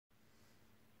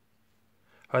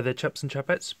Hi there chaps and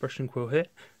chapettes, Brush and Quill here,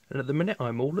 and at the minute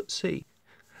I'm all at sea.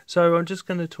 So I'm just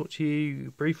going to talk to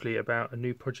you briefly about a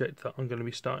new project that I'm going to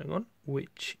be starting on,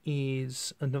 which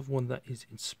is another one that is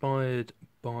inspired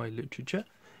by literature.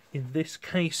 In this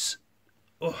case,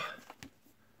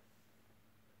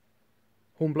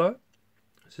 Hornblower.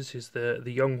 This is the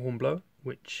young Hornblower,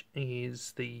 which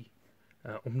is the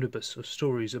omnibus of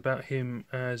stories about him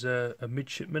as a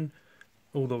midshipman,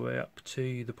 all the way up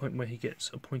to the point where he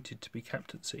gets appointed to be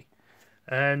captaincy.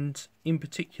 And in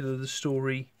particular, the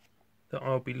story that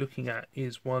I'll be looking at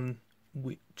is one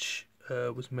which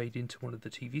was made into one of the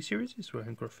TV series by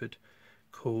Anne Grufford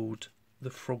called The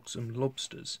Frogs and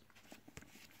Lobsters,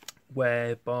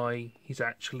 whereby he's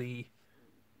actually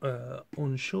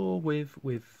on shore with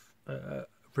a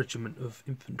regiment of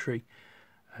infantry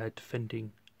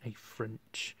defending a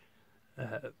French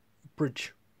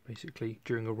bridge, basically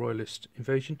during a royalist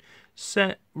invasion,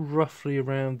 set roughly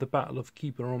around the Battle of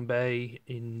Quiberon Bay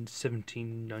in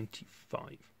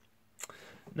 1795.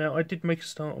 Now, I did make a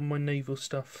start on my naval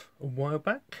stuff a while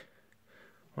back.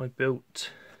 I built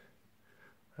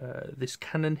this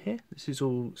cannon here. This is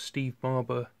all Steve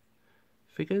Barber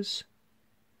figures.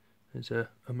 There's a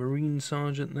Marine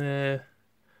sergeant there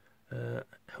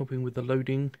helping with the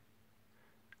loading,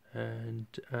 and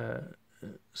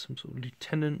some sort of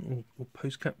lieutenant or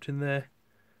post captain there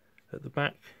at the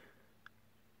back.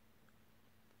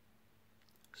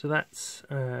 So that's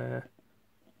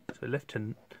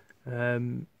lieutenant.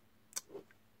 That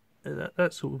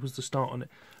sort of was the start on it,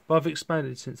 but I've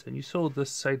expanded since then. You saw the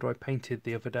sailor I painted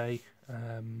the other day,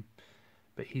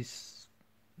 but he's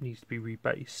needs to be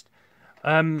rebased.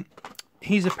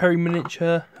 He's a Perry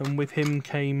miniature, and with him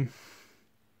came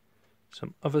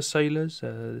some other sailors.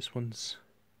 This one's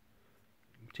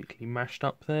particularly mashed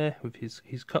up there with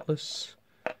his cutlass.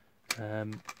 Guy,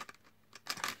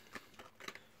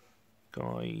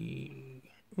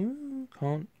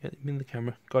 can't get him in the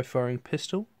camera. Guy firing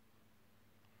pistol,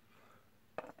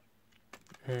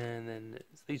 and then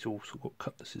these also got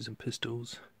cutlasses and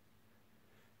pistols.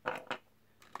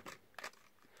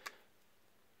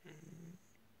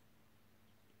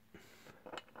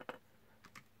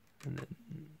 And then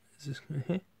is this guy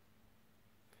here?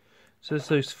 So there's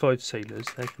those 5 sailors.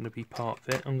 They're going to be part of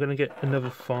it. I'm going to get another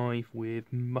 5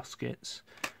 with muskets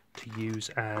to use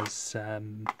as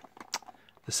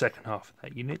the second half of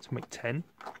that unit to make 10.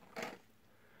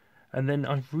 And then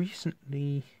I've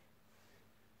recently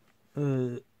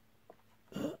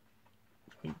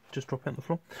just drop it on the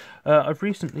floor. I've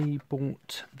recently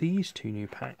bought these 2 new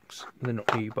packs. They're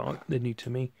not new, but they're new to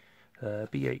me.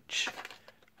 BH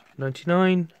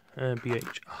 99 and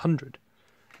BH 100,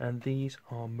 and these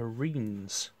are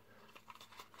Marines.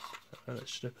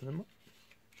 Let's just open them up.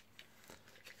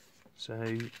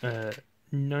 So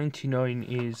 99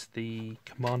 is the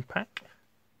command pack.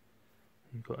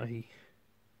 You've got a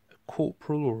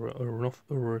corporal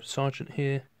or a sergeant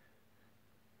here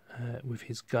with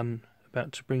his gun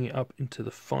about to bring it up into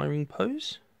the firing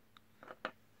pose.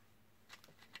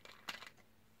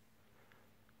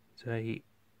 It's a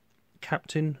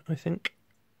captain, I think,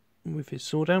 with his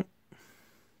sword out.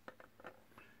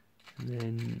 And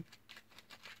then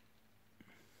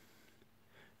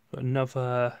got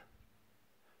another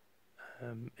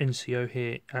NCO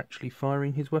here actually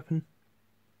firing his weapon.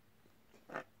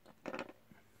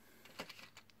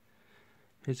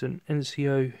 Here's an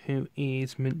NCO who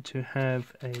is meant to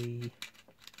have a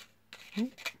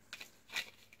I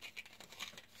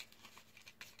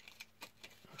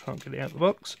can't get it out of the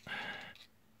box.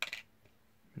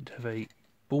 Meant to have a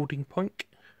boarding pike.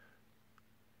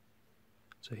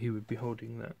 So he would be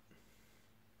holding that.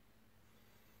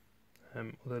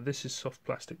 Although this is soft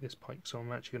plastic, this pike, so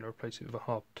I'm actually going to replace it with a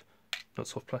hard, not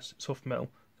soft plastic, soft metal.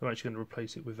 So I'm actually going to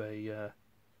replace it with a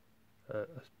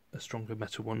stronger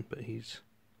metal one, but he's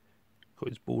got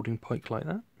his boarding pike like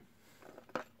that.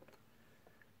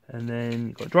 And then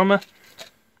you've got a drummer,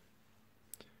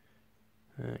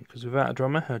 because without a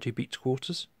drummer, how do you beat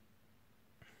quarters?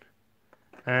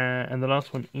 And the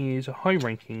last one is a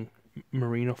high-ranking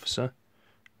Marine officer.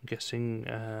 I'm guessing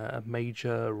a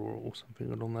major or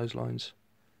something along those lines.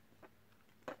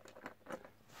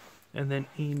 And then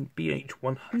in BH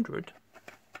 100,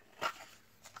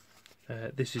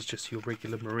 this is just your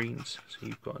regular Marines. So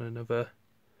you've got another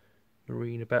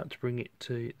Marine about to bring it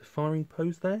to the firing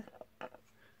pose there.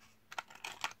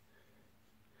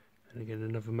 And again,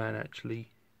 another man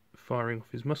actually firing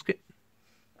off his musket.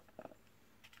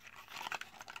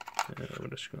 What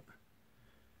else you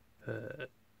got?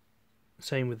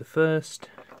 Same with the first.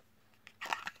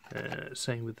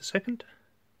 Same with the second.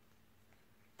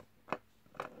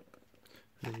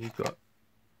 And then you've got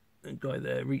a guy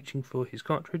there reaching for his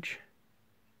cartridge.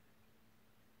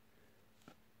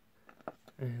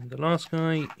 And the last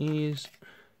guy is,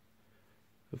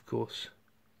 of course,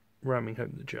 ramming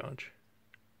home the charge.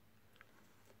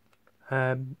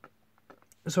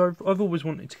 So I've always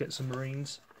wanted to get some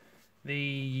Marines.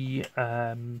 The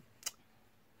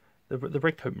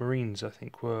Redcoat Marines, I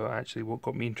think, were actually what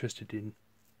got me interested in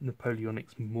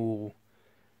Napoleonics more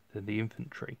than the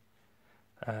infantry.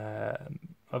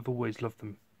 I've always loved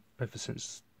them ever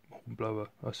since Hornblower.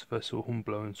 I first saw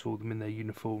Hornblower and saw them in their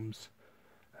uniforms,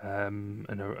 and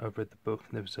I read the book.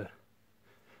 And there was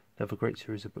another great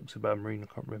series of books about Marine. I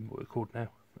can't remember what they're called now.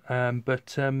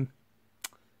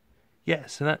 Yeah,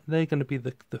 so that they're going to be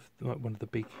the one of the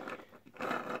big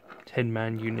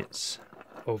 10-man units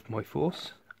of my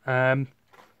force. And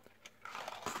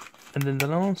then the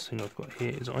last thing I've got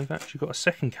here is I've actually got a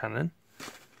second cannon.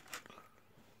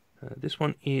 This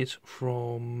one is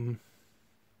from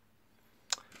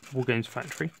Wargames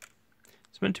Factory.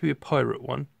 It's meant to be a pirate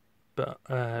one, but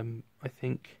I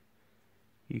think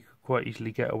you could quite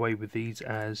easily get away with these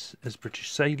as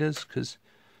British sailors, because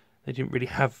they didn't really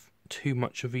have too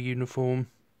much of a uniform.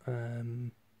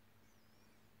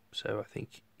 So I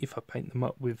think if I paint them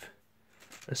up with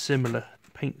a similar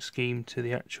paint scheme to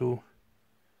the actual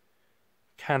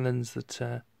cannons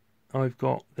that I've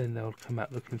got, then they'll come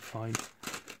out looking fine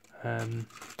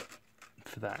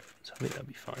for that. So I think that'll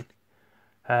be fine.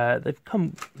 The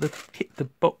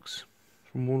box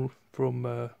from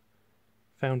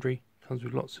Foundry comes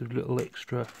with lots of little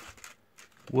extra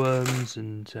worms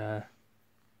and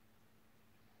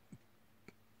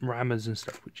rammers and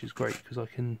stuff, which is great because I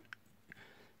can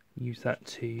use that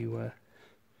to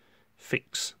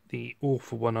fix the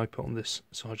awful one I put on this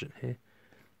sergeant here.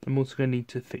 I'm also going to need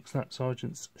to fix that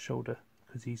sergeant's shoulder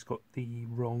because he's got the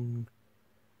wrong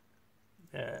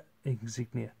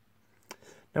insignia.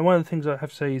 Now, one of the things I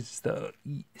have to say is that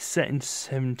it's set in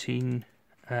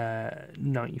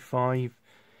 1795,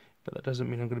 but that doesn't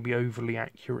mean I'm going to be overly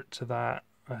accurate to that.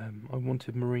 I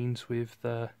wanted Marines with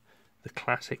the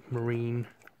classic Marine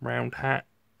round hat,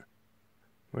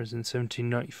 whereas in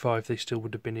 1795 they still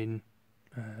would have been in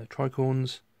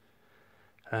tricorns,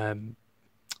 and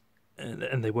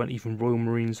they weren't even Royal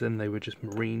Marines then; they were just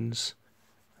Marines.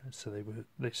 So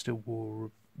they still wore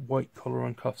a white collar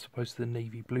and cuffs opposed to the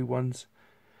navy blue ones.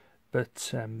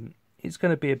 But it's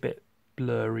going to be a bit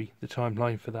blurry, the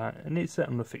timeline for that, and it's set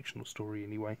on a fictional story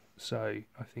anyway, so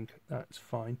I think that's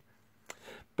fine.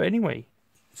 But anyway,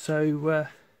 so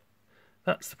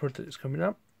that's the project that's coming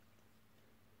up.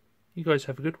 You guys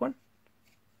have a good one,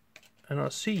 and I'll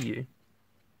see you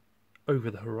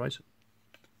over the horizon.